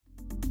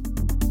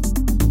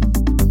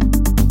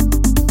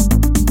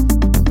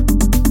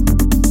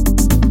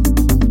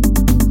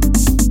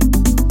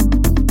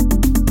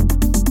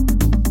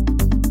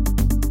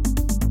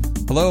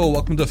Hello,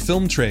 welcome to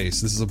Film Trace.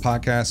 This is a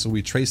podcast where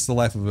we trace the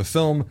life of a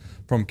film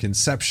from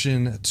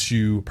conception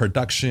to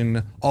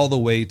production, all the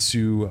way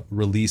to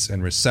release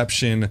and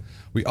reception.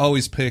 We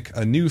always pick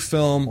a new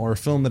film or a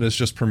film that is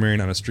just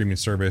premiering on a streaming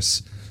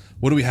service.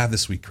 What do we have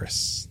this week,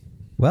 Chris?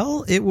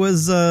 Well, it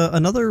was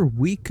another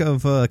week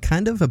of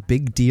kind of a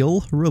big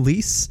deal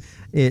release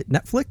at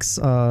Netflix.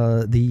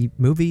 The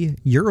movie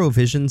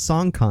Eurovision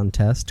Song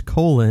Contest,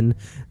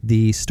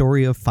 The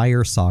Story of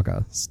Fire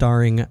Saga,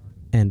 starring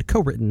and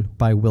co-written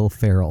by Will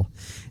Ferrell.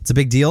 It's a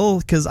big deal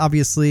because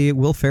obviously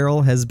Will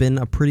Ferrell has been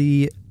a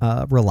pretty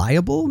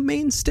reliable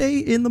mainstay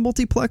in the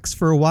multiplex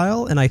for a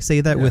while, and I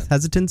say that with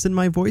hesitance in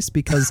my voice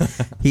because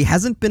he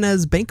hasn't been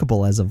as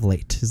bankable as of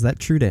late. Is that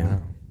true,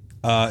 Dan?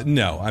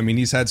 No, I mean,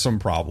 he's had some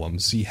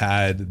problems. He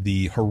had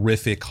the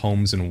horrific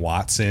Holmes and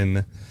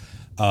Watson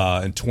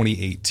in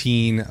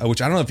 2018,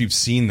 which I don't know if you've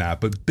seen that,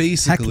 but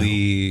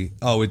basically,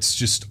 it's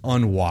just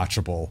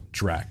unwatchable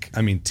dreck.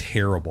 I mean,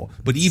 terrible.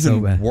 But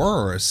even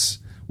worse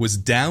was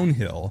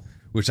Downhill,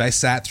 which I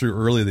sat through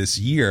early this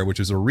year, which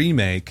was a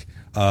remake.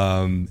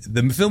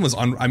 The film was,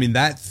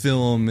 that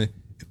film,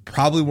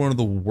 probably one of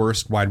the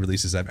worst wide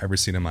releases I've ever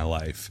seen in my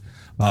life.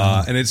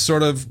 And it's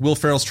sort of, Will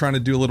Ferrell's trying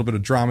to do a little bit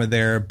of drama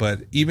there,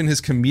 but even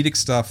his comedic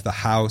stuff, The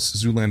House,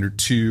 Zoolander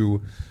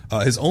 2,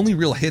 his only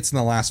real hits in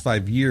the last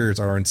 5 years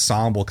are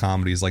ensemble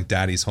comedies like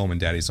Daddy's Home and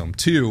Daddy's Home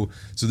 2.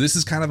 So this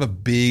is kind of a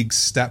big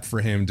step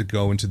for him to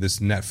go into this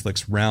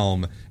Netflix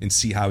realm and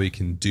see how he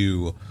can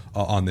do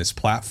on this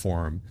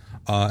platform.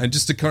 And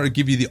just to kind of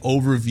give you the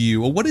overview,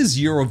 well, what is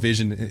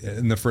Eurovision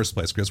in the first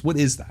place, Chris? What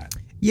is that?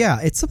 Yeah,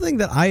 it's something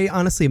that I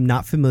honestly am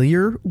not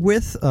familiar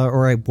with,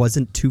 or I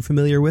wasn't too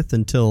familiar with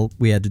until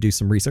we had to do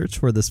some research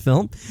for this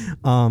film.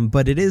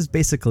 But it is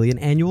basically an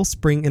annual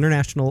spring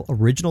international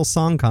original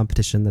song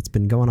competition that's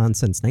been going on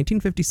since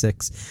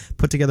 1956,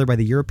 put together by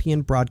the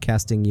European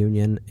Broadcasting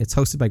Union. It's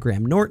hosted by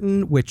Graham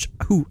Norton,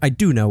 who I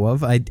do know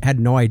of. I had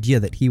no idea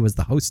that he was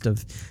the host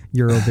of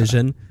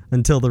Eurovision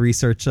until the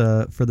research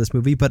for this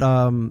movie. But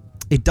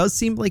it does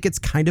seem like it's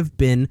kind of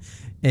been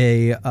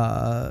a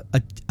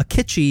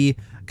kitschy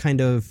kind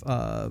of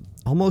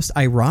almost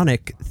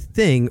ironic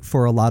thing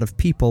for a lot of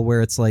people,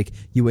 where it's like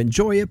you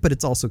enjoy it, but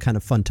it's also kind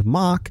of fun to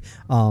mock.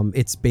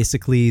 It's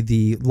basically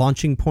the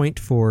launching point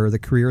for the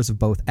careers of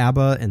both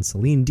ABBA and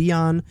Celine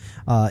Dion.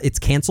 It's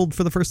canceled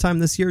for the first time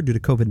this year due to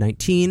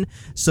COVID-19,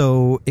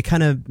 so it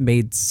kind of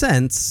made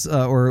sense,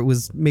 or it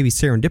was maybe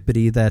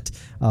serendipity, that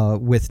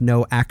with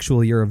no actual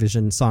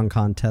Eurovision Song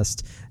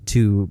Contest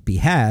to be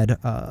had,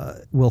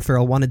 Will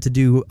Ferrell wanted to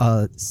do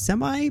a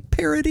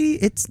semi-parody.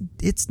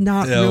 It's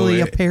not really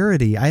a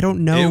parody. I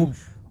don't know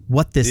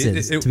what this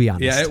is, to be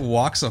honest. Yeah, it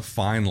walks a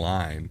fine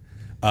line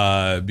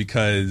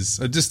because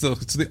just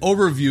the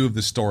overview of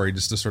the story,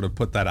 just to sort of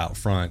put that out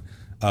front.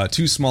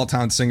 Two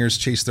small-town singers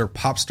chase their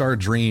pop star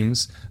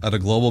dreams at a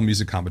global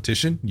music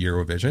competition,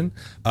 Eurovision,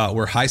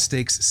 where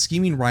high-stakes,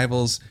 scheming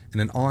rivals and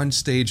an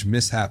on-stage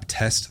mishap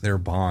test their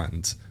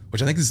bonds,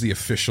 which I think is the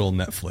official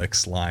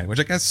Netflix line, which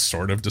I guess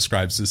sort of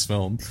describes this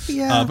film.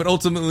 Yeah. But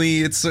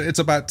ultimately, it's a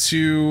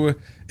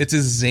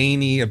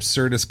zany,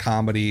 absurdist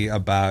comedy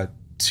about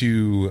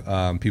two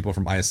people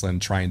from Iceland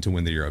trying to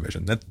win the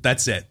Eurovision.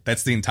 That's it.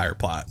 That's the entire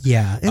plot.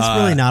 Yeah, it's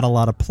really not a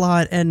lot of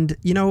plot. And,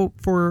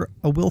 for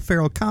a Will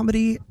Ferrell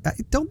comedy, I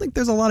don't think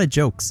there's a lot of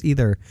jokes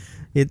either.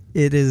 It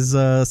is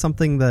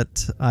something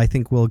that I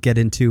think we'll get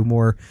into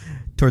more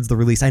towards the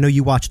release. I know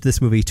you watched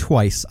this movie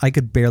twice. I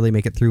could barely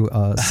make it through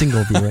a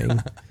single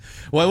viewing.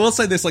 Well, I will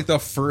say this, like the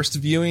first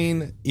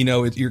viewing,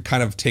 you're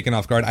kind of taken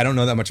off guard. I don't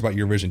know that much about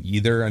Eurovision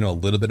either. I know a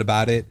little bit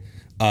about it.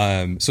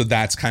 So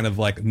that's kind of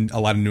like a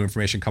lot of new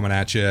information coming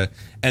at you.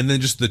 And then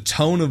just the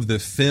tone of the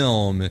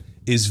film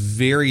is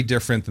very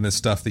different than the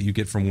stuff that you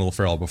get from Will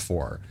Ferrell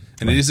before.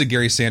 And It is a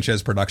Gary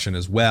Sanchez production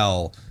as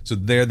well. So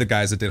they're the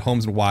guys that did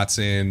Holmes and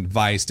Watson,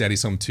 Vice,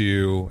 Daddy's Home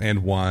 2,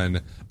 and 1,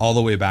 all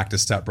the way back to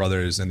Step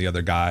Brothers and the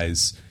other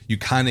guys. You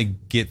kind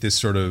of get this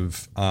sort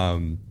of...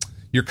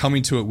 you're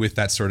coming to it with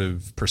that sort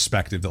of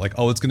perspective that like,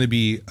 it's going to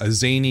be a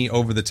zany,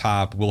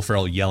 over-the-top Will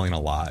Ferrell yelling a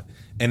lot.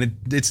 And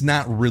it's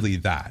not really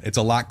that. It's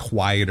a lot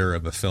quieter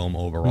of a film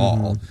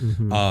overall.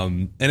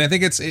 Mm-hmm. And I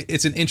think it's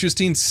an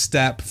interesting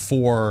step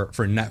for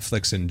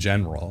Netflix in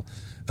general,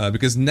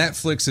 because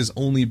Netflix has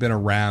only been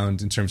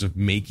around in terms of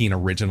making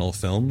original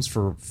films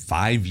for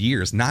 5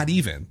 years. Not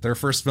even. Their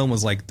first film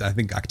was I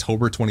think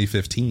October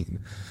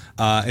 2015.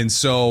 And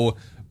so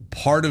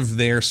part of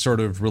their sort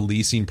of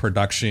releasing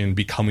production,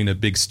 becoming a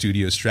big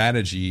studio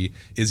strategy,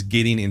 is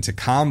getting into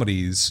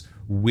comedies,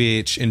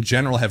 which in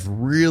general have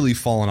really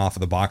fallen off of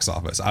the box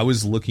office. I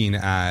was looking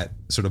at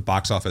sort of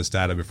box office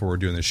data before we're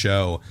doing the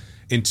show.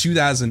 In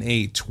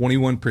 2008,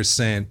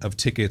 21% of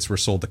tickets were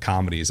sold to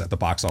comedies at the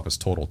box office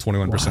total,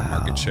 21%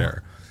 market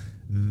share.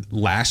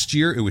 Last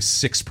year, it was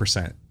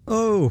 6%.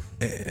 Oh.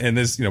 And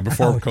this,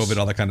 before COVID,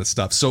 all that kind of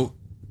stuff. So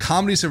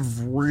comedies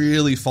have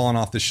really fallen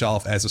off the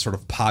shelf as a sort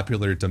of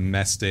popular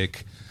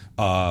domestic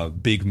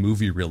big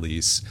movie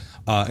release.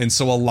 And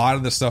so a lot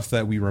of the stuff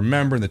that we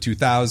remember in the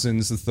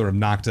 2000s, the sort of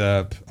knocked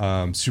up,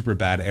 super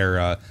bad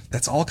era,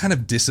 that's all kind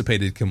of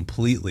dissipated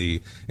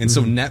completely. And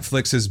so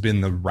Netflix has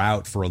been the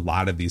route for a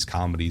lot of these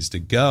comedies to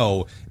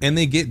go, and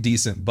they get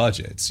decent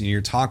budgets.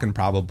 You're talking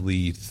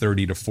probably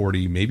 30 to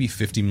 40, maybe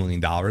 $50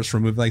 million for a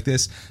movie like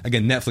this.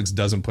 Again, Netflix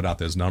doesn't put out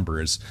those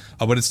numbers,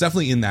 but it's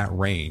definitely in that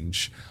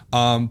range.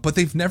 But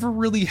they've never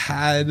really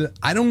had,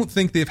 I don't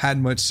think they've had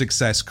much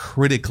success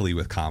critically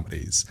with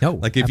comedies. No,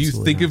 like if you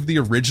think not. of the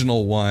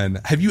original one,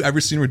 have you ever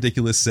seen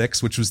Ridiculous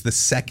Six, which was the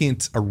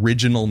second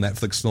original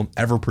Netflix film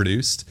ever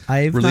produced?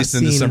 I've released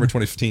not in seen, December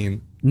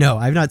 2015. No,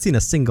 I've not seen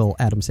a single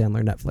Adam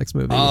Sandler Netflix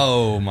movie.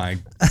 Oh my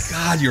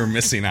God, you're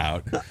missing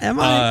out. Am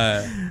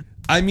I?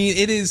 I mean,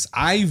 it is,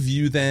 I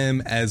view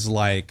them as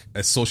like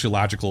a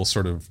sociological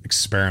sort of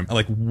experiment.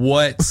 Like,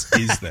 what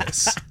is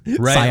this?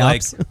 Right?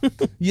 Psyops.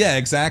 Like, yeah,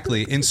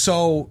 exactly. And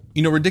so,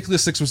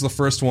 Ridiculous Six was the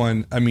first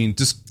one. I mean,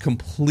 just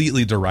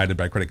completely derided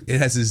by critics. It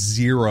has a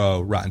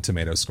 0 Rotten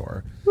Tomato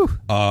score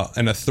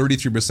and a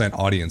 33%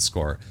 audience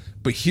score.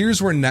 But here's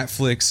where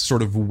Netflix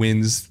sort of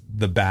wins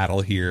the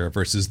battle here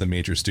versus the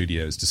major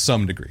studios to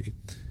some degree.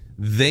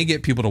 They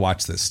get people to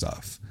watch this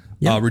stuff.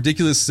 Yep.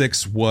 Ridiculous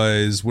Six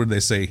was, what did they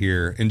say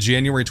here? In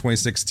January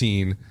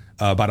 2016,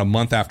 about a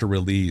month after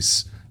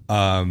release,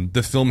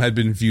 the film had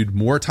been viewed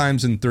more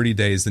times in 30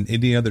 days than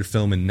any other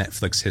film in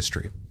Netflix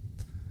history.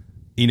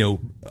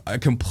 A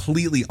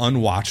completely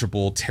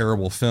unwatchable,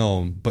 terrible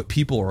film, but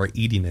people are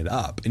eating it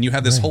up. And you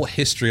have this whole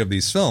history of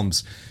these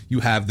films. You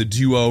have The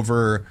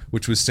Do-Over,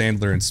 which was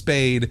Sandler and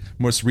Spade.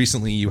 Most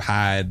recently, you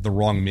had The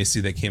Wrong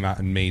Missy that came out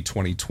in May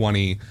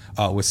 2020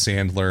 with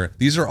Sandler.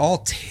 These are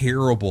all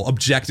terrible,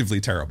 objectively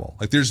terrible.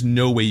 Like, there's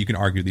no way you can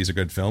argue these are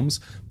good films,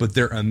 but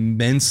they're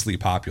immensely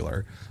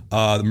popular.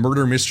 The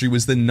Murder Mystery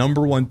was the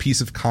 #1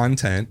 piece of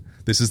content.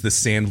 This is the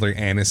Sandler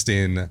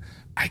Aniston,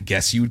 I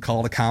guess you would call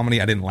it a comedy.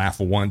 I didn't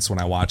laugh once when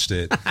I watched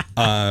it.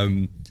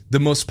 The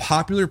most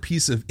popular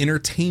piece of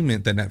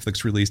entertainment that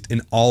Netflix released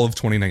in all of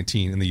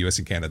 2019 in the US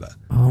and Canada.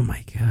 Oh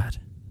my God.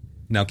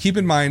 Now, keep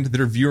in mind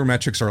that our viewer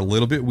metrics are a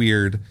little bit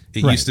weird.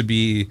 It used to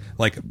be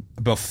like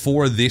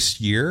before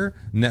this year,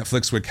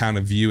 Netflix would count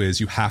a view as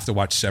you have to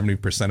watch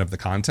 70% of the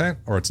content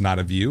or it's not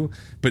a view.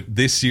 But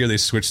this year they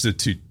switched it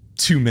to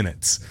 2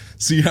 minutes.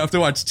 So you have to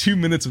watch 2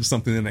 minutes of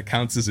something and it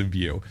counts as a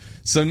view.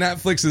 So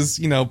Netflix is,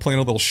 playing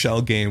a little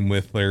shell game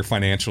with their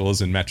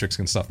financials and metrics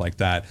and stuff like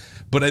that.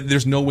 But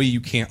there's no way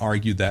you can't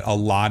argue that a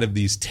lot of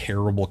these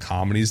terrible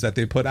comedies that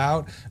they put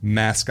out,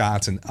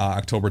 Mascots in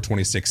October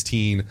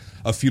 2016,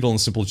 A Futile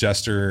and Simple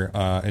Gesture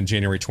in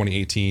January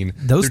 2018.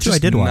 Those two I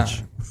did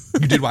watch.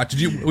 You did watch.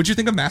 What'd you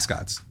think of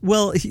Mascots?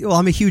 Well,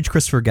 I'm a huge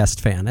Christopher Guest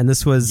fan, and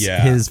this was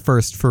his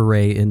first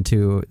foray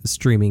into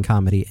streaming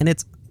comedy, and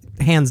it's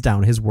hands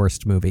down his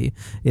worst movie.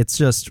 It's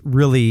just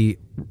really,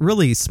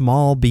 really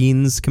small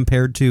beans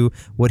compared to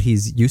what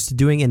he's used to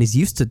doing, and he's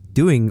used to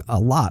doing a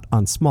lot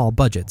on small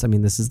budgets. I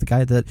mean, this is the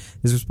guy that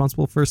is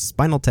responsible for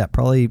Spinal Tap,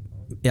 probably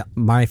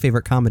my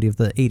favorite comedy of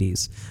the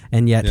 80s,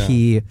 and yet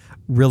he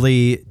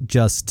really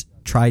just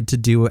tried to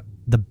do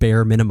the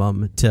bare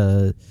minimum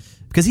to...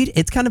 Because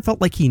it's kind of felt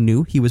like he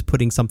knew he was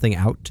putting something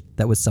out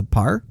that was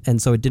subpar,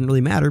 and so it didn't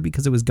really matter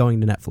because it was going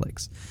to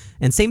Netflix.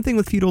 And same thing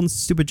with Futile and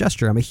Stupid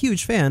Gesture. I'm a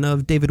huge fan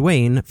of David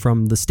Wayne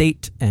from The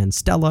State and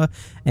Stella,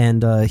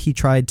 and he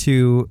tried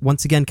to,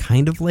 once again,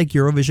 kind of like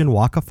Eurovision,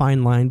 walk a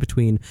fine line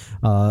between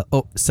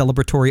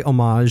celebratory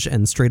homage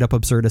and straight-up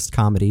absurdist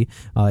comedy.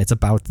 It's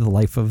about the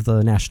life of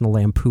the National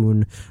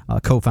Lampoon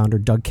co-founder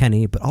Doug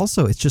Kenny, but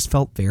also it's just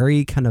felt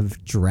very kind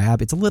of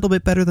drab. It's a little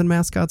bit better than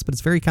Mascots, but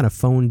it's very kind of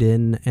phoned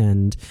in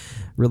and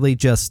really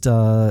just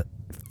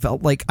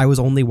felt like I was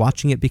only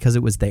watching it because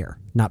it was there,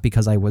 not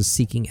because I was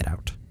seeking it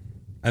out.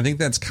 I think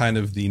that's kind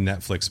of the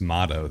Netflix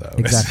motto, though.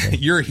 Exactly.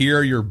 You're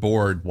here, you're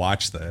bored,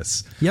 watch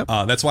this. Yep.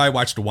 That's why I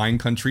watched Wine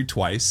Country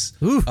twice.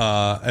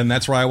 And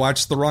that's why I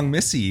watched The Wrong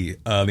Missy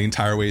the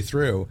entire way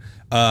through.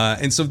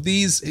 And so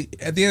these,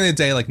 at the end of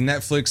the day, like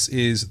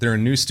Netflix they're a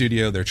new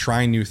studio, they're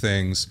trying new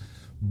things,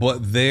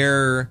 but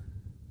their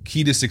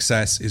key to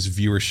success is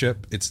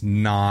viewership. It's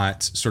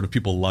not sort of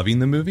people loving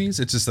the movies.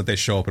 It's just that they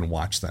show up and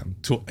watch them,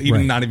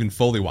 not even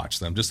fully watch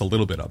them, just a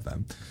little bit of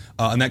them.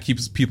 And that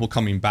keeps people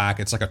coming back.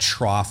 It's like a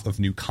trough of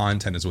new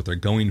content is what they're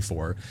going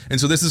for. And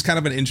so this is kind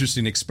of an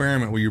interesting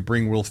experiment where you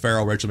bring Will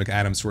Ferrell, Rachel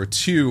McAdams, who are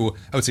two,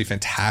 I would say,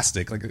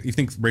 fantastic. Like, you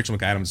think Rachel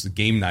McAdams,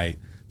 Game Night,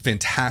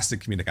 fantastic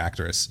comedic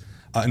actress.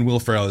 And Will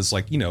Ferrell is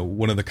like,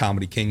 one of the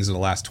comedy kings of the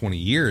last 20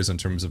 years in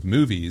terms of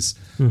movies,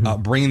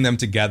 bringing them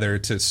together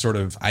to sort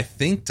of, I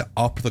think, to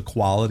up the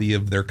quality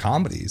of their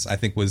comedies, I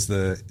think was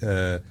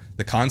the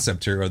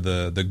concept here, or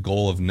the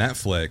goal of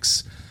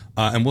Netflix.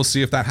 And we'll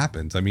see if that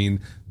happens. I mean,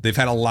 they've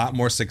had a lot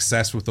more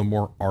success with the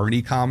more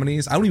arty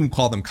comedies. I don't even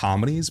call them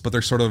comedies, but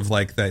they're sort of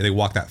like they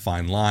walk that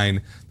fine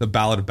line. The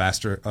Ballad of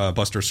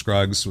Buster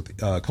Scruggs with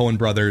Coen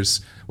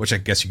Brothers, which I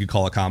guess you could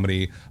call a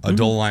comedy.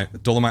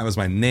 Dolomite Was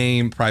My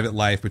Name, Private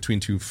Life, Between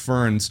Two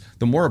Ferns.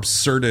 The more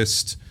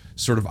absurdist,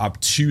 sort of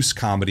obtuse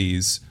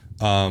comedies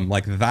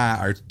like that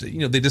are,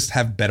 they just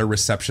have better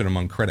reception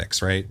among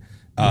critics, right?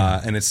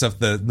 And it's stuff,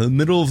 the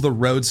middle of the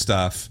road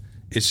stuff,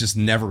 it's just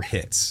never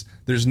hits.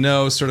 There's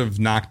no sort of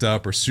knocked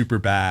up or super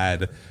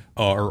bad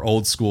or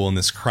old school in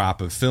this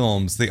crop of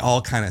films. They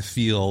all kind of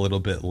feel a little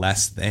bit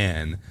less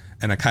than,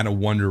 and I kind of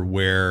wonder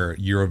where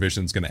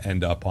Eurovision's going to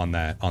end up on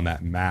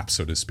that map,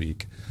 so to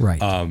speak. Right.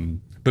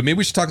 But maybe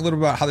we should talk a little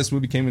bit about how this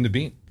movie came into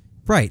being.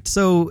 Right.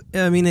 So,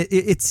 I mean,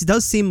 it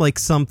does seem like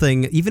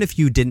something, even if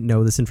you didn't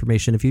know this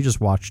information, if you just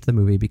watched the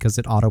movie because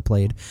it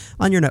autoplayed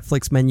on your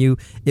Netflix menu,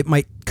 it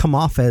might come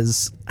off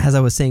as I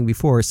was saying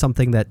before,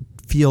 something that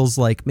feels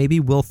like maybe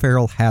Will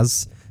Ferrell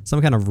has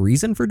some kind of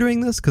reason for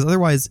doing this, because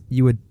otherwise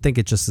you would think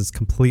it just is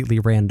completely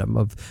random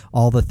of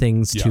all the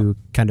things to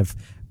kind of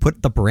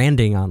put the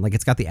branding on. Like,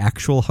 it's got the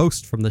actual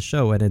host from the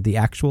show and the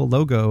actual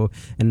logo,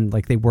 and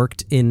like they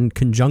worked in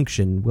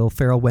conjunction. Will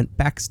Ferrell went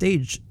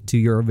backstage to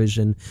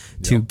Eurovision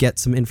to get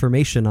some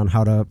information on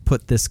how to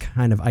put this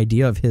kind of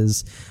idea of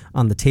his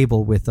on the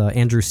table with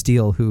Andrew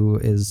Steele, who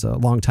is a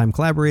longtime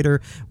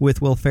collaborator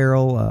with Will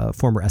Ferrell,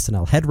 former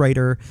SNL head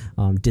writer,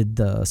 did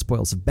the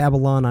Spoils of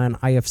Babylon on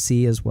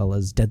IFC, as well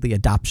as Deadly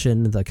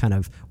Adoption, the kind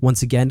of,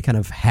 once again, kind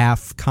of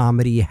half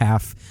comedy,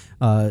 half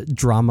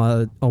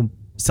drama,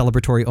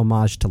 celebratory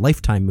homage to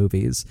Lifetime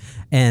movies.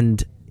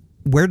 And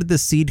where did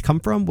this seed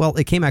come from? Well,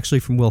 it came actually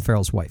from Will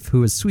Ferrell's wife,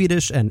 who is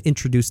Swedish and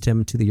introduced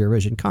him to the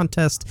Eurovision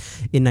contest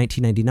in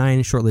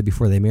 1999, shortly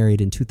before they married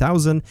in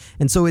 2000.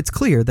 And so it's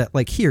clear that,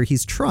 like, here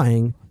he's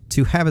trying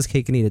to have his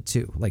cake and eat it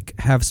too, like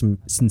have some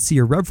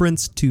sincere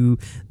reverence to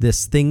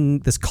this thing,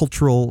 this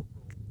cultural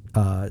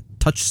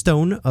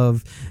touchstone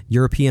of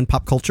European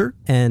pop culture,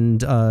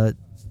 and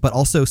but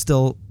also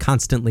still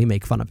constantly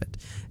make fun of it.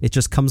 It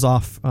just comes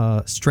off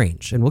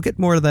strange. And we'll get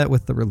more of that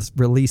with the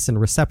release and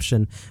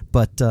reception,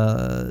 but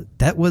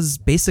that was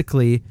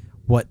basically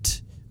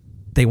what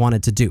they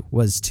wanted to do,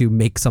 was to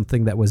make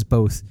something that was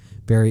both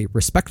very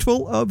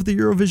respectful of the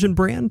Eurovision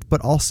brand, but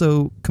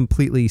also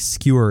completely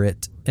skewer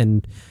it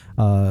and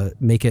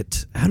make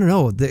it, I don't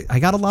know, I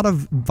got a lot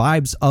of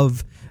vibes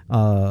of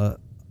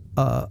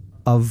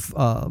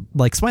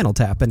like Spinal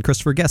Tap and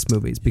Christopher Guest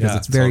movies, because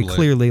it's very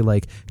clearly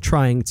like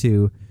trying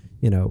to,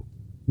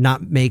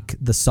 not make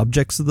the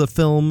subjects of the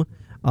film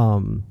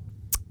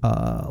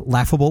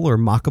laughable or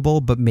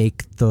mockable, but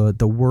make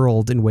the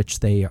world in which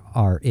they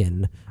are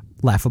in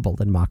laughable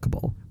and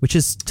mockable, which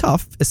is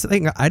tough. It's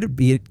something I'd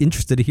be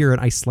interested to hear an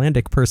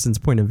Icelandic person's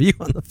point of view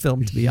on the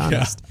film, to be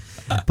honest.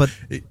 But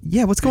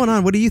yeah, what's going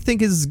on? What do you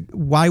think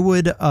why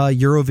would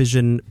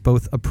Eurovision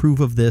both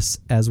approve of this,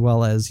 as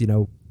well as,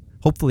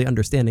 hopefully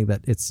understanding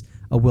that it's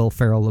a Will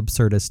Ferrell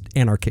absurdist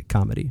anarchic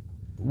comedy?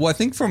 Well, I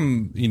think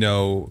from,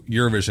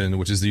 Eurovision,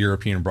 which is the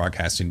European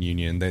Broadcasting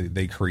Union,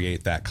 they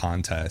create that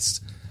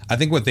contest. I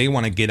think what they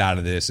want to get out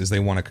of this is they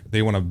want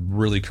to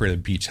really create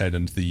a beachhead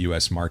into the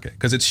U.S. market,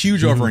 because it's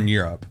huge over in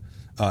Europe.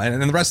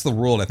 And in the rest of the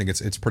world, I think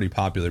it's pretty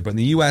popular. But in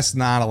the U.S.,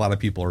 not a lot of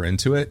people are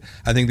into it.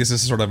 I think this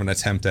is sort of an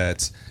attempt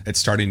at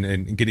starting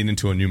and getting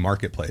into a new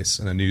marketplace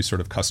and a new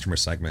sort of customer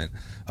segment,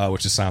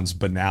 which just sounds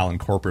banal and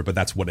corporate, but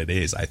that's what it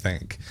is, I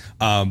think.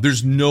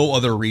 There's no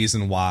other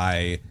reason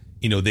why,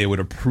 they would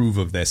approve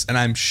of this. And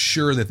I'm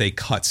sure that they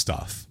cut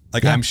stuff.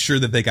 I'm sure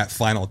that they got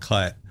final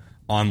cut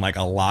on like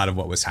a lot of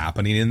what was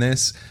happening in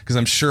this, because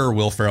I'm sure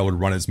Will Ferrell would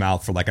run his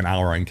mouth for like an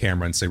hour on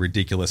camera and say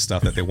ridiculous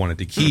stuff that they wanted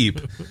to keep,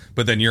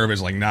 but then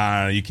Eurovision's like,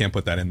 nah, you can't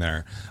put that in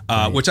there,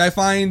 which I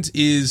find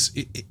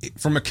is,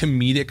 from a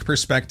comedic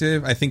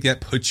perspective, I think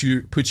that puts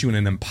you in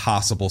an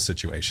impossible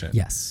situation.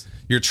 Yes,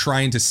 you're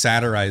trying to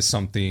satirize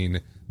something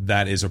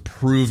that is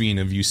approving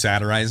of you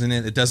satirizing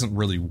it. It doesn't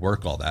really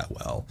work all that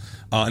well.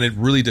 And it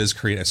really does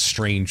create a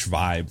strange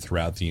vibe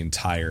throughout the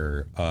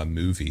entire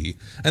movie.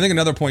 I think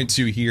another point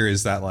too here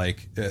is that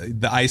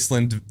the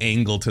Iceland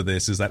angle to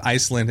this is that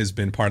Iceland has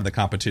been part of the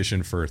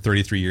competition for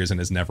 33 years and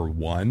has never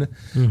won.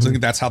 So I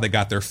think that's how they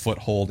got their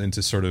foothold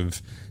into sort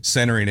of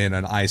centering in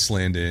on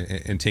Iceland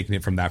and taking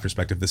it from that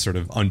perspective, this sort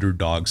of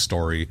underdog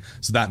story.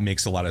 So that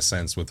makes a lot of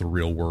sense with the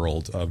real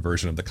world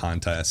version of the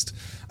contest.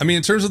 I mean,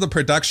 in terms of the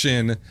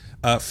production,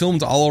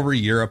 filmed all over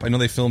Europe. I know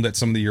they filmed at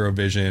some of the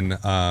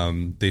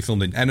Eurovision. They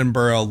filmed in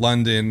Edinburgh,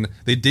 London.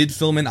 They did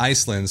film in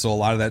Iceland, so a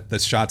lot of the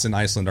shots in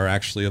Iceland are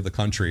actually of the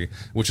country,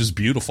 which is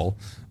beautiful.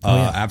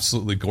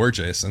 Absolutely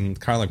gorgeous. And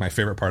kind of like my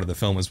favorite part of the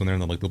film is when they're in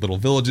the little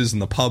villages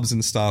and the pubs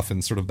and stuff,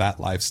 and sort of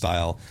that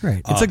lifestyle.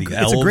 Right. It's a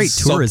great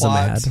tourism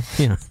ad.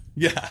 Yeah.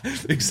 Yeah,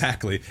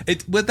 exactly.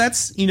 But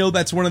that's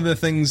one of the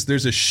things.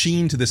 There's a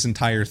sheen to this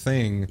entire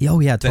thing. Oh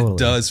yeah, totally. That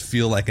does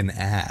feel like an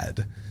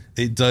ad.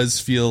 It does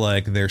feel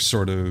like they're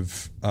sort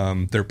of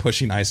they're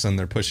pushing Iceland,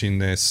 they're pushing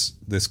this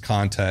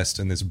contest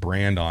and this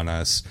brand on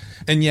us.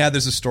 And yeah,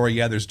 there's a story,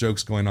 yeah, there's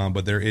jokes going on,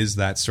 but there is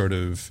that sort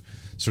of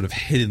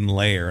hidden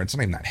layer. It's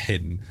not even that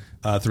hidden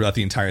throughout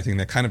the entire thing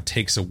that kind of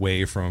takes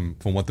away from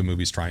what the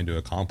movie's trying to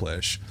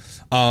accomplish.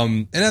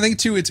 And I think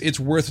too, it's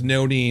worth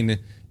noting,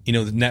 the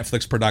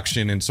Netflix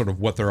production and sort of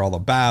what they're all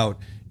about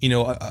you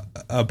know,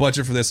 a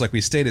budget for this, like we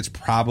stated, it's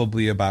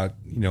probably about,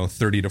 you know,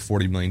 $30 to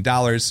 $40 million,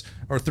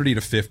 or 30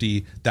 to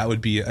 50. That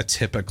would be a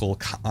typical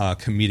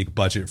comedic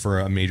budget for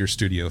a major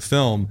studio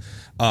film.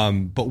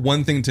 But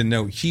one thing to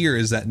note here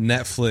is that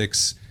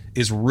Netflix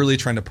is really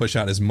trying to push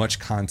out as much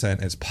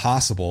content as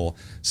possible.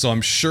 So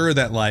I'm sure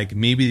that like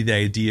maybe the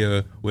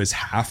idea was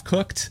half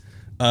cooked.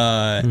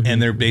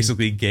 And they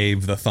basically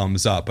gave the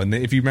thumbs up. And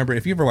if you remember,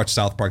 if you ever watched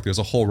South Park, there's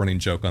a whole running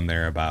joke on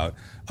there about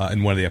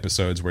in one of the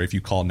episodes where if you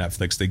call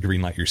Netflix, they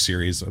greenlight your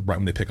series right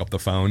when they pick up the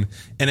phone.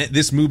 And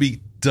this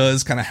movie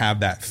does kind of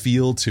have that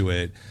feel to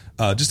it.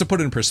 Just to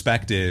put it in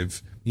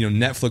perspective, you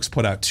know, Netflix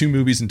put out 2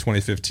 movies in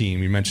 2015.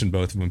 We mentioned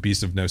both of them,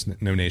 Beast of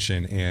No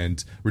Nation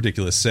and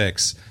Ridiculous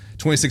Six.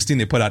 2016,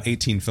 they put out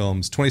 18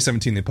 films.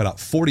 2017, they put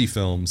out 40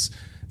 films.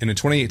 And in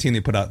 2018,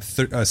 they put out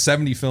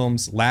 70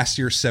 films. Last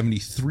year,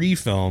 73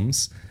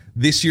 films.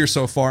 This year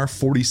so far,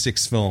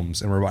 46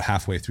 films. And we're about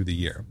halfway through the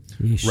year.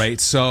 Yeesh.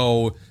 Right?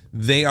 So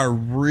they are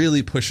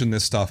really pushing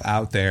this stuff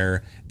out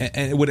there.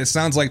 And what it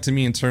sounds like to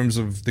me in terms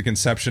of the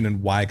conception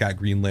and why it got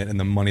greenlit and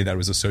the money that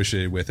was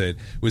associated with it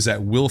was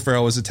that Will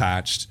Ferrell was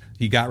attached.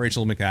 He got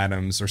Rachel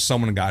McAdams, or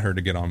someone got her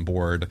to get on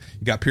board.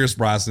 You got Pierce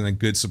Brosnan, a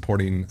good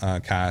supporting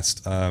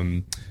cast,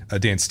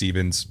 Dan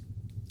Stevens.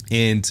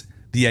 And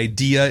the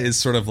idea is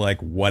sort of like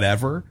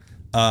whatever,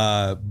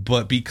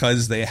 but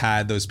because they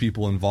had those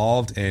people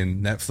involved,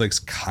 and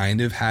Netflix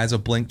kind of has a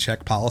blank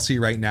check policy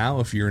right now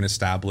if you're an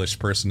established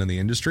person in the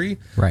industry,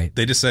 right?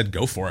 They just said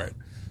go for it.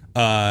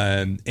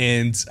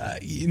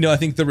 You know, I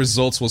think the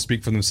results will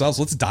speak for themselves.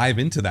 Let's dive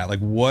into that. Like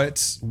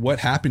what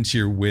happened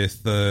here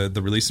with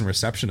the release and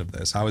reception of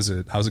this? How's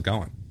it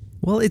going?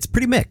 Well, it's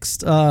pretty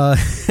mixed,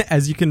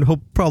 as you can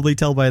probably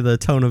tell by the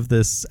tone of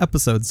this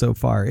episode so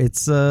far.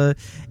 It's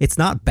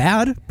not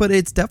bad, but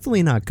it's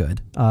definitely not good.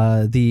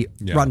 The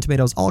Rotten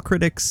Tomatoes All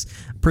Critics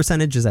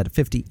percentage is at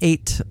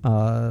 58,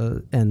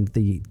 and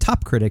the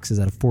Top Critics is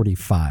at a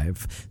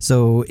 45.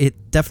 So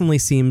it definitely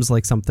seems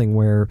like something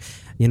where,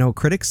 you know,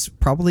 critics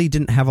probably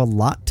didn't have a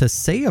lot to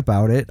say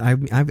about it.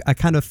 I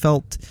kind of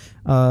felt,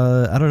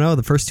 I don't know,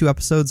 the first 2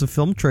 episodes of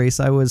Film Trace,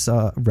 I was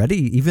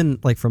ready, even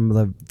like from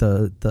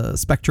the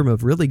spectrum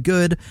of really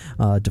good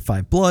to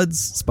Five Bloods,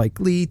 Spike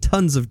Lee,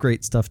 tons of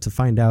great stuff to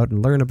find out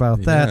and learn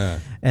about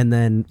that. And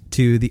then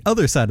to the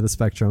other side of the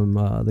spectrum,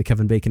 the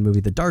Kevin Bacon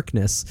movie, The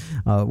Darkness,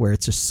 where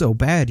it's just so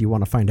bad you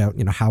want to find out,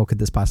 you know, how could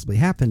this possibly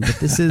happen? But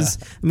this is,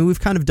 I mean, we've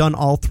kind of done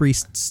all 3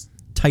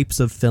 types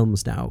of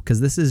films now, because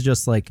this is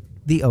just like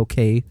the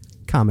okay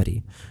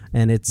comedy,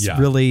 and it's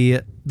really,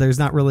 there's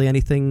not really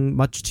anything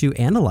much to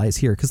analyze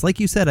here, because like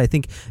you said, I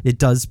think it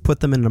does put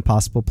them in an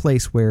impossible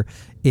place where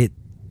it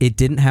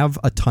didn't have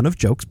a ton of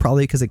jokes,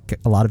 probably because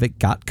a lot of it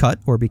got cut,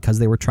 or because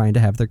they were trying to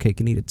have their cake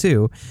and eat it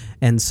too.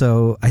 And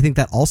so I think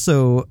that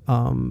also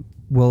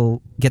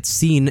will get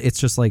seen. It's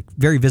just like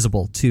very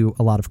visible to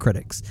a lot of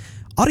critics.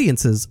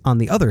 Audiences, on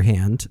the other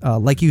hand,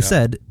 like you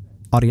said,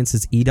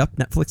 audiences eat up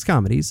Netflix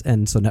comedies,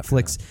 and so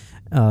Netflix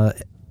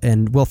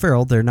and Will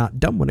Ferrell, they're not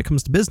dumb when it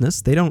comes to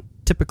business. They don't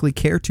typically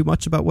care too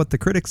much about what the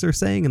critics are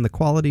saying and the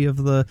quality of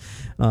the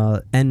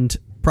end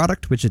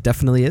product, which it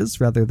definitely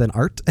is, rather than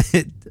art.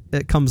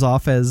 It comes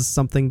off as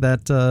something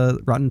that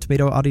Rotten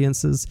Tomato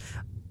audiences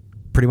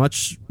pretty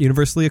much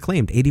universally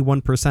acclaimed,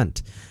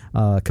 81%.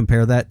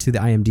 Compare that to the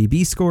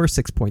IMDb score,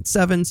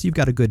 6.7. So you've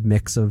got a good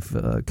mix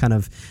of kind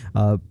of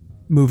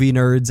movie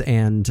nerds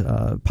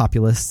and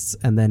populists,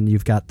 and then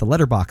you've got the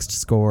Letterboxd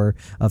score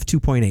of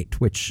 2.8,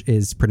 which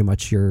is pretty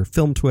much your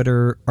film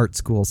Twitter art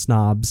school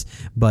snobs,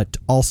 but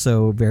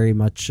also very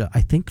much, I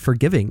think,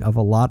 forgiving of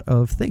a lot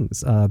of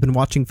things. I've been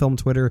watching film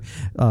Twitter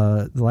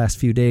the last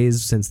few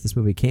days since this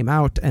movie came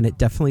out, and it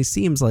definitely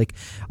seems like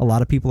a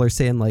lot of people are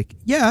saying, like,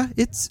 yeah,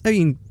 I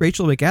mean,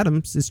 Rachel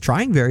McAdams is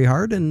trying very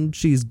hard, and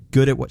she's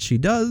good at what she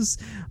does.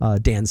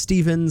 Dan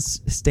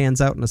Stevens stands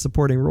out in a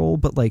supporting role,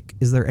 but, like,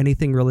 is there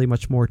anything really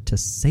much more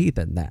to say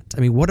than that? I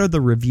mean, what are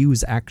the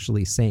reviews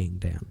actually saying,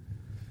 Dan?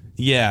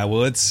 Yeah,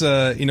 well, it's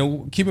you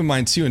know, keep in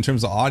mind too, in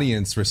terms of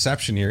audience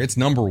reception here, it's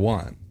number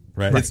 1,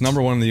 right? It's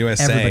number 1 in the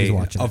USA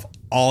of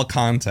all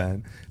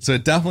content. So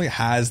it definitely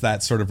has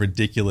that sort of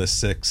ridiculous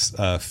Six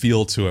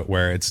feel to it,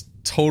 where it's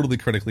totally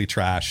critically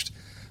trashed.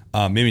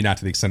 Maybe not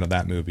to the extent of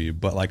that movie,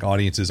 but like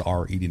audiences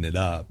are eating it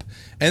up.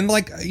 And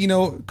like, you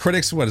know,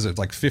 critics, what is it,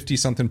 like 50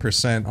 something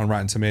percent on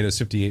Rotten Tomatoes,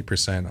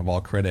 58% of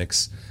all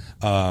critics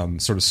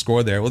sort of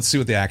score there. Let's see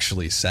what they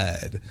actually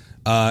said.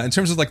 In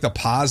terms of like the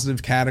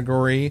positive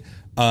category, you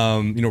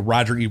know,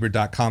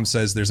 RogerEbert.com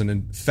says there's an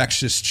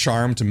infectious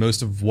charm to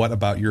most of what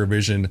about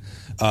Eurovision,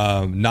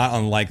 not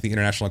unlike the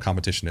international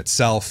competition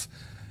itself.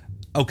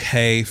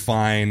 Okay,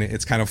 fine.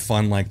 It's kind of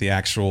fun like the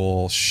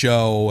actual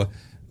show.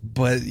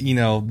 But, you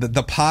know,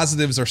 the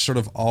positives are sort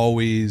of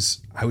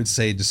always, I would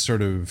say, just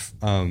sort of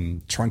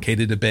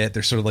truncated a bit.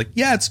 They're sort of like,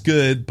 yeah, it's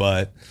good,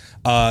 but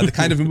the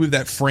kind of movie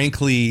that,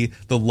 frankly,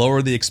 the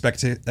lower the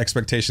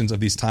expectations of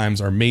these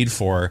times are made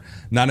for.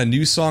 Not a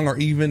new song or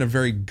even a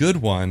very good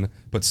one,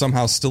 but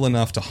somehow still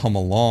enough to hum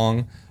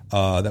along.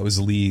 That was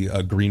Lee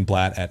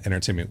Greenblatt at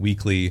Entertainment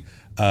Weekly.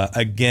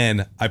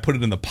 Again, I put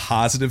it in the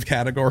positive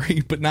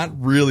category, but not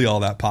really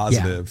all that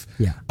positive.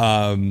 Yeah.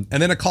 And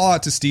then a call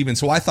out to Steven,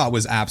 so I thought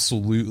was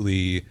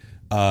absolutely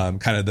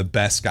kind of the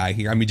best guy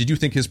here. I mean, did you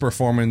think his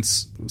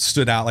performance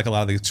stood out like a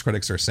lot of these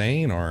critics are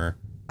saying, or?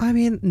 I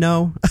mean,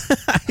 no,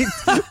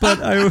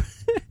 but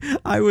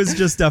I was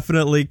just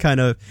definitely kind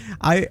of,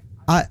 I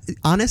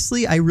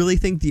honestly, I really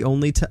think the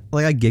only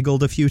like I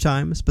giggled a few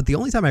times, but the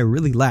only time I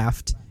really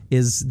laughed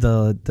is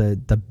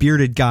the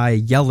bearded guy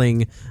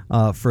yelling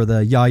for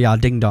the Ya Ya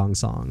Ding Dong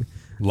song.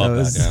 Love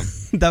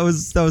that. Yeah. that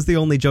was the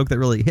only joke that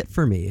really hit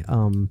for me.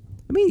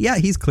 I mean, yeah,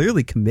 he's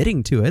clearly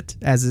committing to it,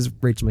 as is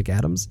Rachel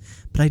McAdams,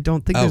 but I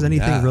don't think there's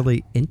anything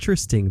really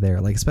interesting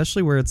there. Like,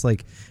 especially where it's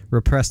like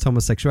repressed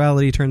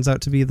homosexuality turns out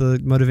to be the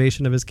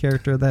motivation of his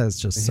character. That is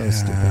just so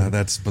stupid.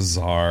 That's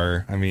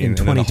bizarre. I mean, and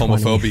then the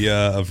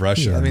homophobia of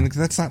Russia. Yeah. I mean,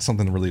 that's not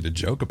something really to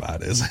joke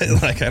about, is it?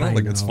 Like, I don't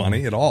think it's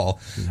funny at all.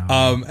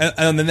 No. And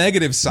on the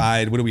negative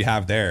side, what do we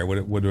have there?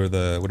 What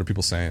are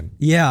people saying?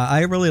 Yeah,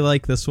 I really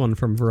like this one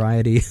from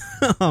Variety.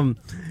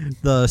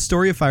 The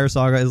story of Fire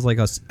Saga is like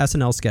a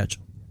SNL sketch.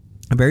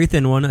 A very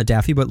thin one, a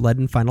daffy but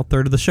leaden final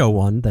third of the show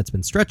one that's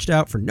been stretched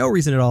out for no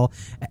reason at all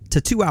to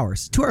 2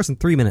 hours. 2 hours and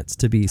 3 minutes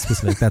to be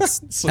specific.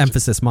 That's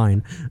emphasis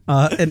mine.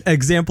 An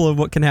example of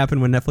what can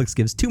happen when Netflix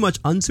gives too much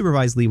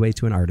unsupervised leeway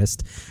to an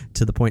artist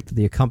to the point that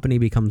the company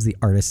becomes the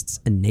artist's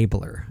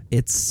enabler.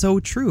 It's so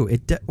true.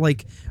 I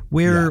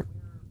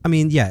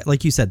mean, yeah,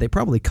 like you said, they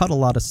probably cut a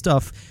lot of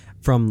stuff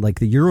from like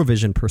the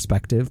Eurovision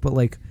perspective, but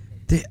like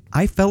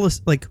I thought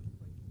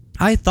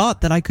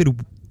that I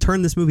could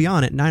turn this movie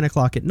on at 9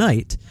 o'clock at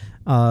night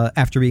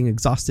after being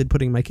exhausted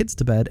putting my kids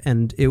to bed,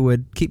 and it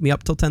would keep me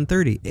up till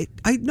 10:30.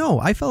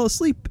 I fell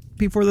asleep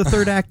before the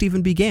third act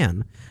even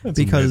began. That's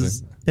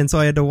amazing. And so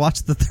I had to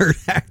watch the third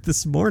act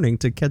this morning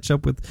to catch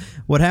up with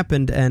what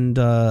happened, and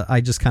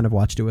I just kind of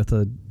watched it with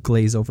a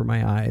glaze over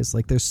my eyes.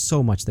 Like, there's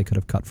so much they could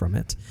have cut from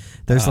it.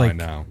 There's I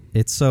know.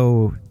 It's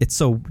so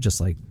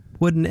just like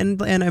wooden,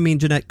 and I mean,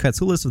 Jeanette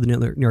Katsoulis of the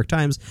New York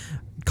Times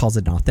calls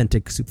it an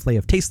authentic souffle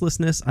of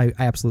tastelessness. I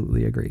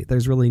absolutely agree.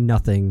 There's really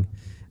nothing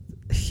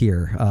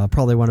here.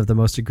 Probably one of the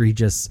most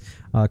egregious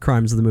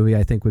crimes of the movie,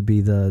 I think, would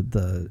be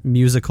the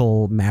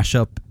musical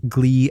mashup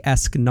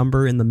Glee-esque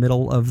number in the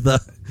middle of the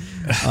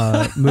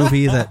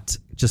movie that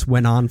just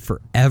went on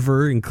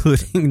forever,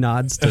 including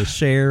nods to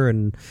Cher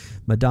and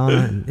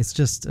Madonna. And it's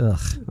just,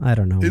 I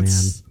don't know, man.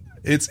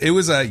 I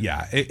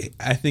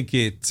think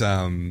it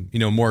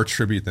more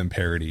tribute than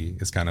parody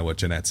is kind of what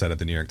Jeanette said at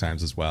the New York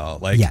Times as well.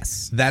 Like,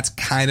 yes, that's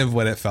kind of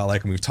what it felt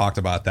like, and we've talked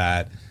about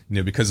that,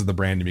 because of the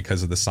branding,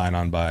 because of the sign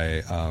on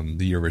by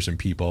the Eurovision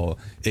people.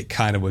 It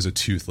kind of was a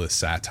toothless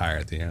satire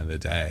at the end of the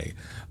day.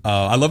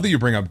 I love that you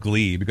bring up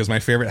Glee, because my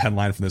favorite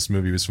headline from this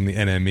movie was from the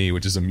NME,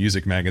 which is a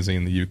music magazine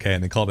in the UK,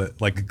 and they called it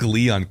like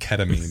Glee on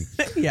ketamine.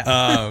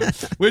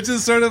 Which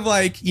is sort of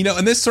like,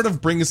 and this sort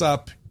of brings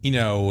up,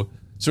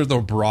 sort of the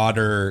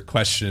broader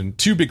question,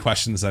 two big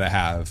questions that I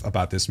have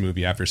about this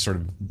movie after sort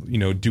of,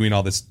 doing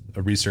all this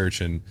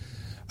research and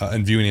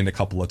viewing it a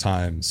couple of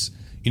times.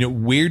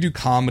 Where do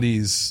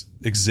comedies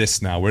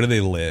exist now? Where do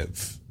they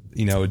live?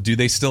 Do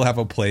they still have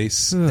a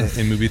place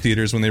in movie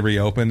theaters when they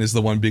reopen, is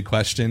the one big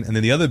question. And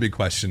then the other big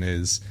question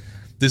is,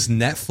 does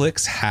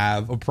Netflix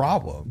have a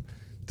problem?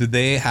 Do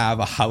they have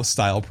a house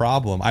style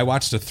problem? I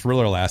watched a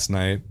thriller last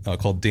night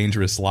called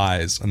Dangerous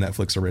Lies, a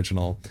Netflix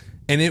original.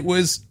 And it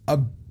was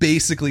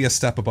basically a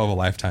step above a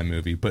Lifetime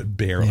movie, but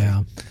barely.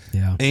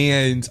 Yeah.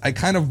 And I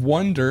kind of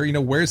wonder,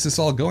 where's this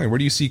all going? Where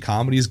do you see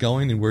comedies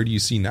going, and where do you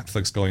see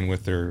Netflix going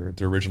with their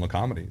original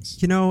comedies?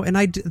 And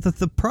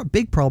the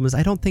big problem is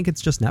I don't think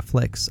it's just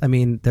Netflix. I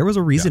mean, there was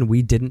a reason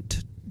we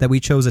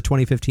chose a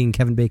 2015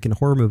 Kevin Bacon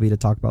horror movie to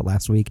talk about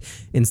last week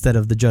instead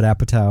of the Judd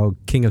Apatow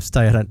King of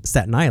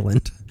Staten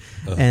Island.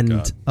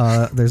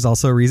 There's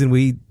also a reason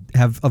we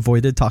have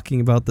avoided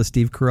talking about the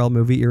Steve Carell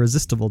movie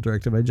Irresistible,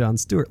 directed by Jon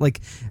Stewart. Like,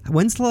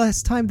 when's the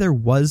last time there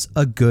was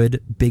a good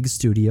big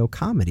studio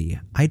comedy?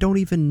 I don't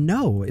even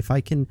know if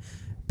I can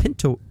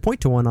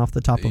point to one off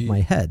the top of my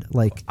head.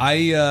 Like,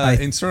 I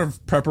in sort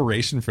of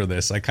preparation for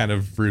this, I kind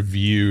of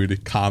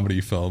reviewed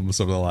comedy films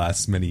over the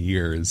last many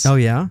years. Oh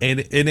yeah, and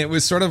it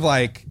was sort of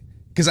like,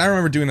 because I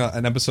remember doing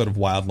an episode of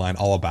Wildline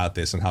all about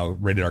this and how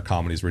rated R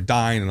comedies were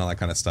dying and all that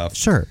kind of stuff.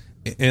 Sure,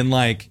 and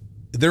like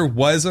there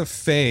was a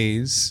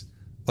phase.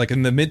 Like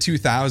in the mid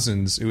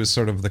 2000s, it was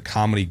sort of the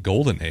comedy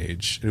golden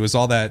age. It was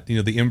all that,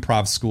 the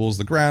improv schools,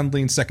 the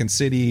Groundlings, Second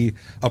City,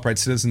 Upright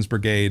Citizens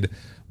Brigade,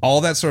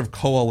 all that sort of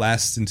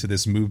coalesced into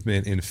this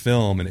movement in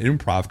film and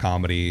improv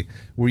comedy,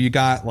 where you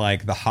got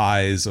like the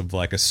highs of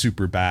like a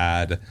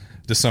Superbad,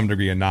 to some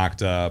degree a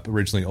Knocked Up,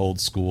 originally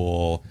Old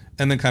School,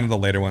 and then kind of the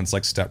later ones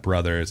like Step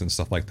Brothers and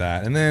stuff like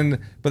that. And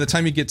then by the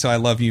time you get to I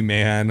Love You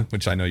Man,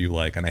 which I know you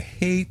like and I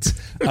hate,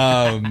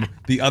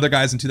 the other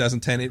guys in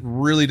 2010, it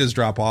really does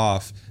drop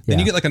off. Then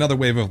you get like another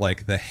wave of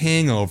like The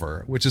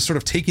Hangover, which is sort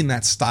of taking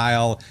that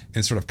style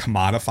and sort of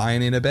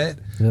commodifying it a bit.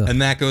 Ugh.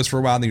 And that goes for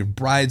a while. Then you have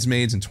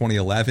Bridesmaids in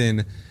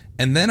 2011.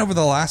 And then over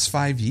the last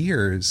 5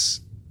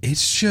 years,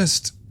 it's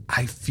just,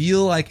 I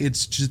feel like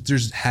it's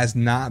just, has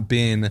not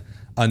been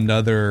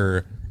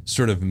another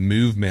sort of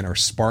movement or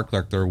spark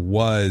like there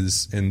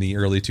was in the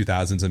early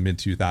 2000s and mid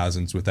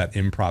 2000s with that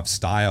improv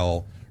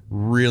style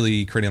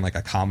really creating like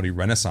a comedy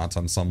renaissance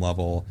on some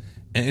level,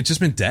 and it's just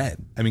been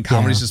dead. I mean,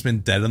 comedy's just been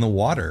dead in the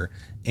water.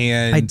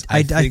 And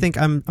I think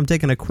I'm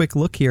taking a quick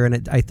look here,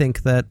 and I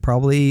think that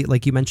probably,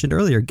 like you mentioned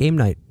earlier, Game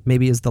Night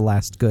maybe is the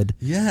last good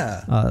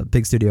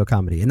big studio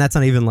comedy, and that's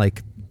not even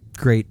like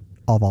great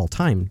of all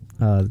time.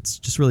 It's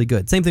just really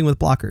good. Same thing with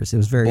Blockers. It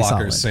was very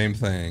solid. Same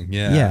thing.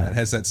 Yeah. It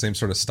has that same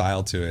sort of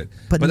style to it.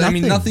 But I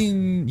mean,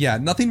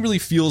 nothing really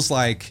feels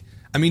like,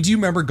 I mean, do you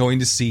remember going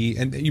to see,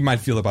 and you might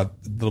feel a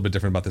little bit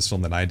different about this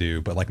film than I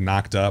do, but like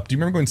Knocked Up, do you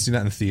remember going to see that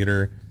in the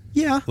theater?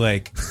 Yeah.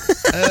 Like,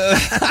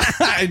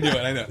 I knew it.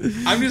 I know.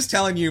 I'm just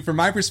telling you, from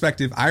my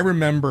perspective, I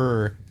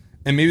remember,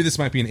 and maybe this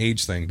might be an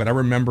age thing, but I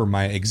remember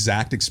my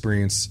exact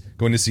experience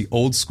going to see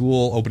Old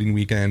School opening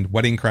weekend,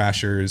 Wedding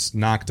Crashers,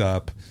 Knocked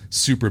Up,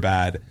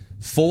 Superbad,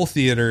 full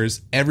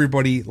theaters,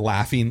 everybody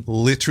laughing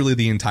literally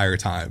the entire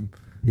time.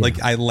 Yeah.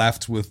 Like, I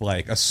left with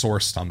like a sore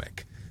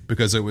stomach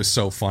because it was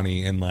so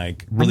funny and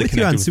like really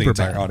connected with the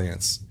entire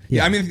audience.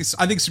 Yeah, I mean,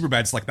 I think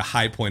Superbad's like the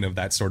high point of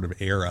that sort of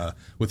era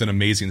with an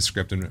amazing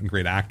script and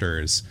great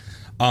actors.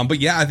 But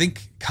yeah, I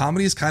think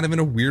comedy is kind of in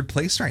a weird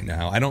place right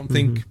now. I don't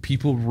think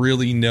people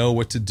really know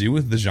what to do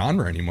with the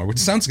genre anymore, which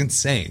sounds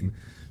insane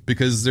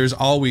because there's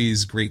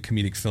always great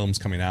comedic films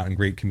coming out and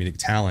great comedic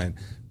talent.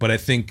 But I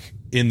think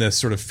in the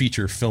sort of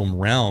feature film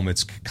realm,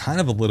 it's kind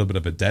of a little bit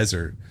of a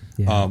desert.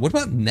 Yeah. What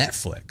about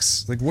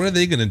Netflix? Like, what are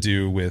they going to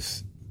do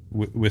with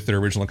their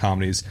original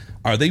comedies?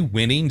 Are they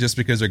winning just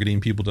because they're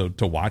getting people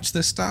to watch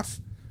this stuff?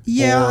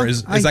 Yeah. Or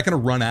is that going to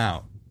run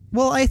out?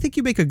 Well, I think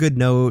you make a good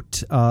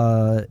note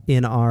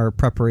in our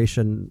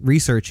preparation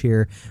research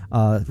here.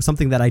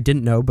 Something that I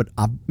didn't know, but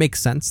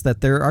makes sense,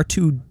 that there are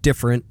two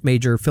different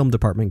major film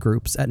department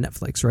groups at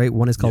Netflix, right?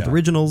 One is called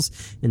Originals,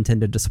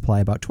 intended to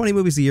supply about 20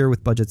 movies a year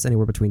with budgets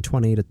anywhere between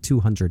 20 to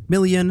 200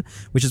 million,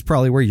 which is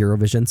probably where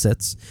Eurovision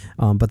sits.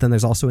 But then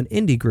there's also an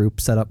indie group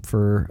set up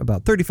for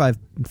about 35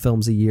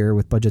 films a year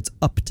with budgets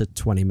up to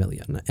 20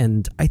 million.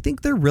 And I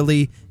think they're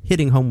really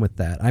hitting home with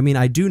that. I mean,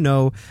 I do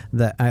know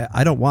that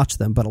I don't watch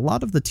them, but a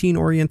lot of the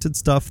teen-oriented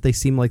stuff, they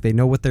seem like they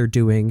know what they're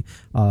doing,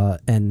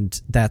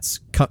 and that's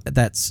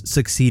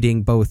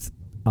succeeding both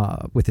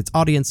with its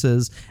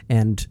audiences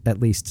and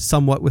at least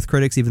somewhat with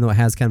critics, even though it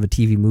has kind of a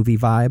TV movie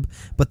vibe.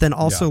 But then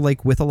also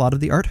like with a lot of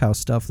the art house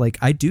stuff, like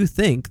I do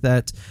think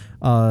that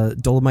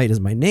Dolomite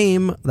Is My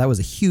Name, that was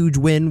a huge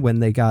win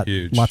when they got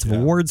lots of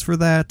awards for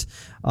that.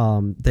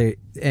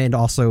 And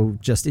also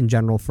just in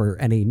general for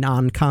any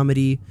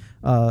non-comedy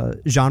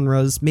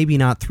genres, maybe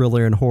not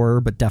thriller and horror,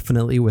 but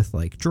definitely with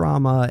like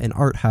drama and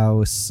art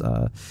house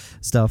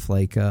stuff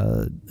like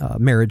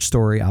Marriage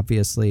Story,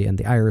 obviously, and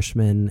The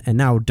Irishman, and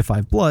now Da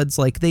 5 Bloods.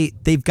 Like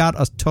they've got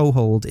a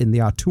toehold in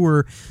the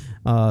auteur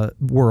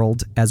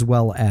world, as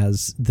well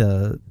as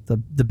the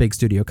big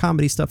studio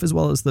comedy stuff, as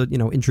well as the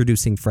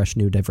introducing fresh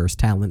new diverse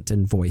talent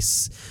and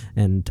voice.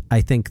 And I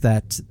think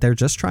that they're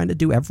just trying to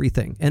do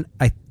everything. And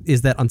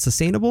is that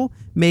unsustainable?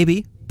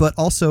 Maybe. But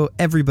also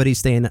everybody's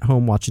staying at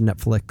home watching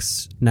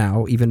Netflix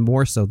now, even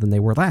more so than they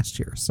were last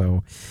year.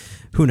 So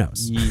who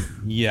knows?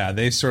 Yeah,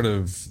 this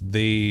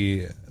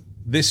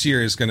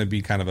year is going to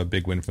be kind of a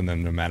big win for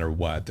them no matter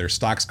what. Their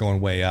stock's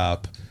going way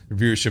up, their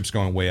viewership's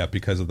going way up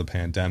because of the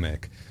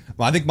pandemic.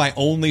 Well, I think my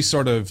only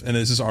sort of, and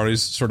this is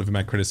always sort of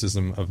my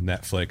criticism of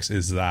Netflix,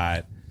 is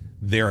that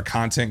they're a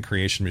content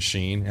creation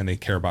machine and they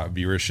care about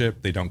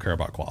viewership. They don't care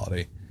about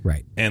quality.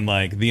 Right. And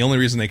like the only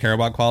reason they care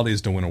about quality is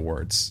to win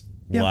awards.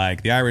 Yep.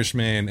 Like The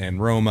Irishman and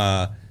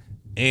Roma.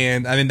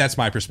 And I mean, that's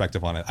my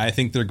perspective on it. I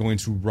think they're going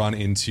to run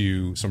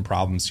into some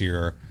problems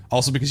here.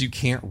 Also because you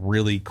can't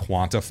really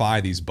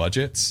quantify these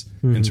budgets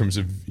in terms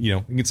of,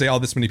 you can say, oh,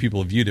 this many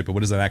people have viewed it, but what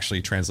does that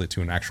actually translate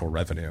to in actual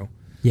revenue?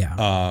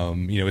 Yeah.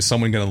 Is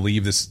someone going to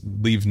leave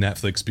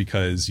Netflix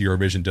because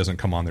Eurovision doesn't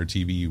come on their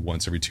TV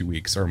once every 2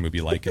 weeks, or a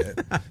movie like it?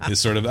 Is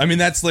sort of, I mean,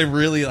 that's like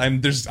really,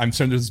 I'm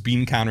certain there's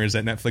bean counters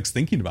at Netflix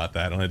thinking about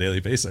that on a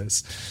daily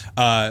basis.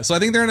 So I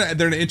think they're in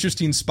an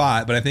interesting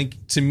spot, but I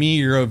think to me,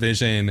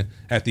 Eurovision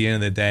at the end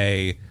of the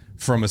day,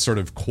 from a sort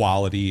of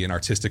quality and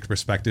artistic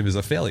perspective, is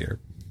a failure.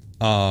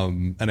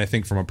 And I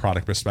think from a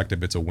product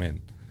perspective, it's a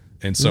win.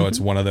 And so it's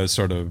one of those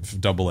sort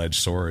of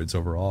double-edged swords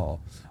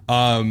overall.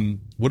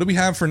 What do we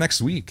have for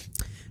next week?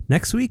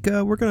 Next week,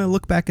 we're going to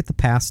look back at the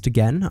past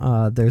again.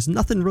 There's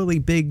nothing really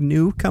big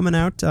new coming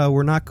out.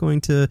 We're not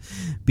going to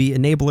be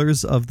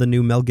enablers of the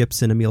new Mel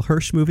Gibson, Emile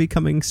Hirsch movie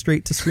coming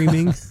straight to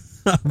streaming.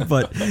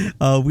 But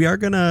we are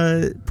going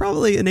to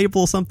probably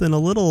enable something a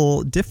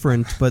little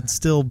different, but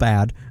still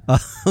bad.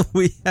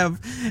 We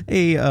have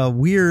a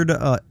weird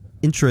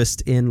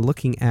interest in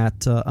looking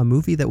at a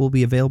movie that will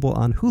be available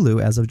on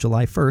Hulu as of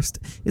July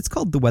 1st. It's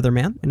called The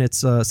Weatherman, and it's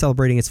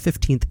celebrating its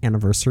 15th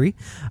anniversary.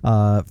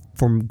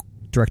 From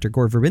director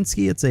Gore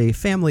Verbinski, it's a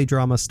family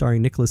drama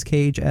starring Nicolas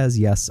Cage as,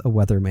 yes, a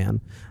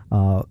weatherman.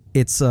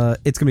 It's going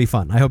to be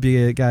fun. I hope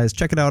you guys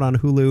check it out on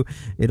Hulu.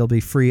 It'll be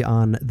free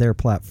on their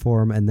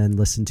platform, and then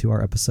listen to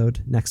our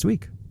episode next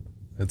week.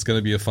 It's going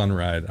to be a fun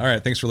ride. All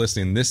right. Thanks for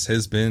listening. This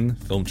has been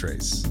Film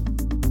Trace.